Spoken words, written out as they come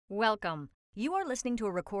Welcome. You are listening to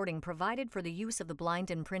a recording provided for the use of the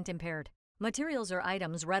blind and print impaired. Materials or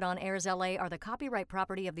items read on Airs LA are the copyright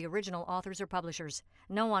property of the original authors or publishers.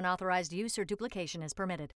 No unauthorized use or duplication is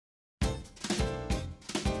permitted.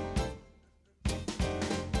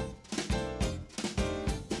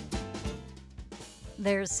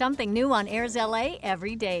 There's something new on Airs LA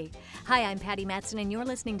every day. Hi, I'm Patty Matson, and you're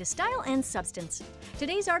listening to Style and Substance.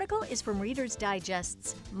 Today's article is from Reader's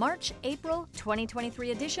Digest's March-April 2023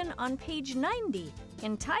 edition on page 90,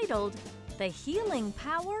 entitled The Healing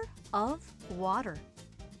Power of Water.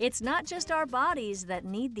 It's not just our bodies that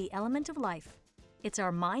need the element of life. It's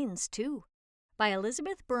our minds, too. By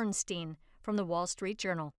Elizabeth Bernstein from the Wall Street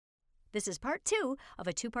Journal. This is part 2 of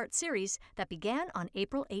a 2-part series that began on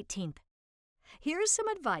April 18th. Here's some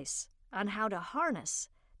advice on how to harness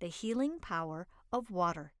the healing power of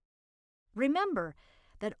water. Remember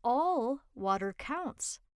that all water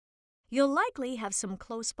counts. You'll likely have some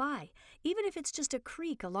close by, even if it's just a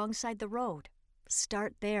creek alongside the road.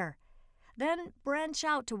 Start there. Then branch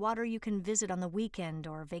out to water you can visit on the weekend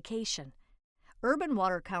or vacation. Urban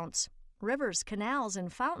water counts, rivers, canals,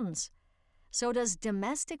 and fountains. So does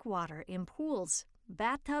domestic water in pools,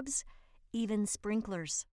 bathtubs, even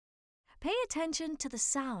sprinklers. Pay attention to the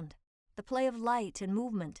sound, the play of light and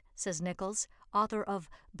movement, says Nichols, author of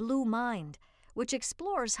Blue Mind, which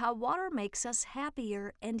explores how water makes us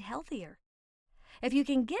happier and healthier. If you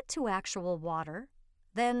can get to actual water,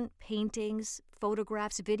 then paintings,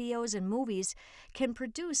 photographs, videos, and movies can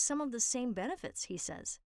produce some of the same benefits, he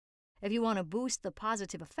says. If you want to boost the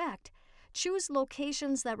positive effect, choose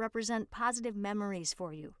locations that represent positive memories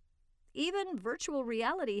for you. Even virtual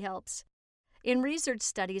reality helps. In research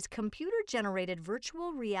studies, computer-generated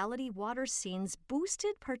virtual reality water scenes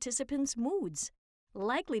boosted participants' moods,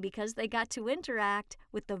 likely because they got to interact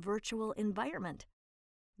with the virtual environment.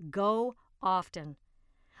 Go often.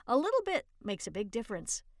 A little bit makes a big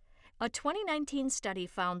difference. A 2019 study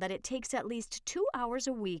found that it takes at least 2 hours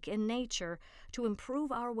a week in nature to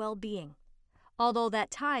improve our well-being, although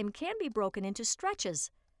that time can be broken into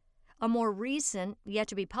stretches. A more recent,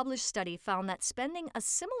 yet-to-be-published study found that spending a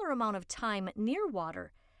similar amount of time near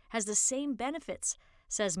water has the same benefits,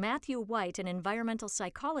 says Matthew White, an environmental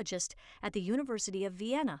psychologist at the University of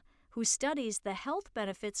Vienna, who studies the health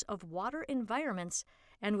benefits of water environments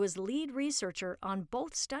and was lead researcher on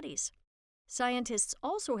both studies. Scientists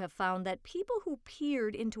also have found that people who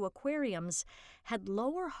peered into aquariums had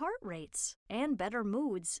lower heart rates and better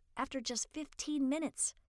moods after just 15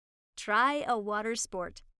 minutes. Try a water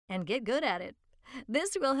sport and get good at it.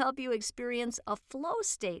 This will help you experience a flow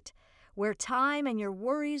state where time and your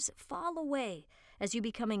worries fall away as you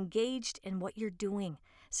become engaged in what you're doing,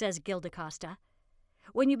 says Gil DaCosta.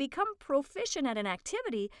 When you become proficient at an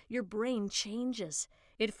activity, your brain changes.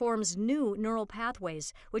 It forms new neural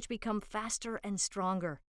pathways, which become faster and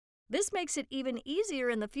stronger. This makes it even easier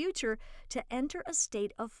in the future to enter a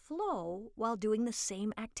state of flow while doing the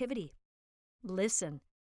same activity. Listen.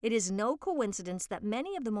 It is no coincidence that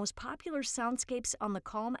many of the most popular soundscapes on the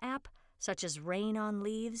Calm app, such as rain on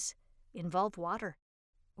leaves, involve water.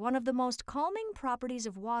 One of the most calming properties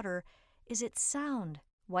of water is its sound,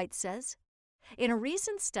 White says. In a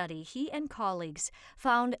recent study, he and colleagues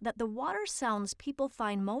found that the water sounds people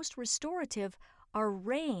find most restorative are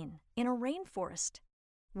rain in a rainforest,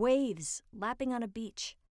 waves lapping on a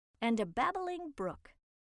beach, and a babbling brook.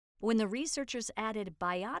 When the researchers added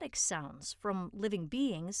biotic sounds from living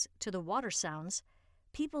beings to the water sounds,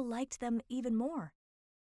 people liked them even more.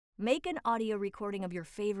 Make an audio recording of your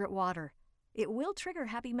favorite water. It will trigger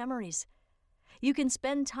happy memories. You can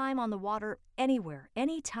spend time on the water anywhere,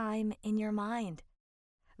 anytime in your mind.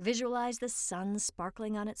 Visualize the sun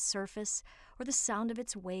sparkling on its surface or the sound of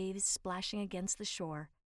its waves splashing against the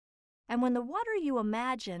shore. And when the water you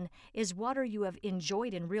imagine is water you have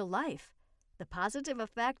enjoyed in real life, the positive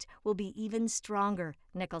effect will be even stronger,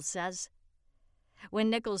 Nichols says.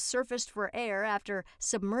 When Nichols surfaced for air after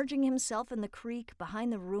submerging himself in the creek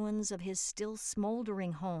behind the ruins of his still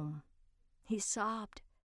smoldering home, he sobbed.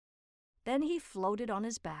 Then he floated on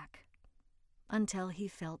his back until he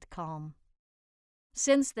felt calm.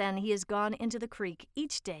 Since then, he has gone into the creek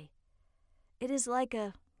each day. It is like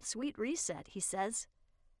a sweet reset, he says.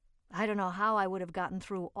 I don't know how I would have gotten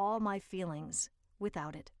through all my feelings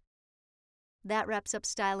without it. That wraps up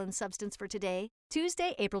Style and Substance for today,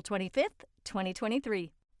 Tuesday, April 25th,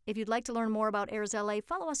 2023. If you'd like to learn more about Airs LA,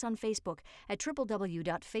 follow us on Facebook at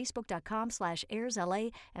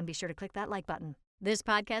www.facebook.com/AirsLA and be sure to click that like button. This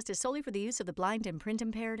podcast is solely for the use of the blind and print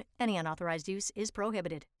impaired. Any unauthorized use is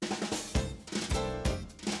prohibited.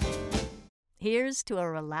 Here's to a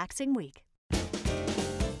relaxing week.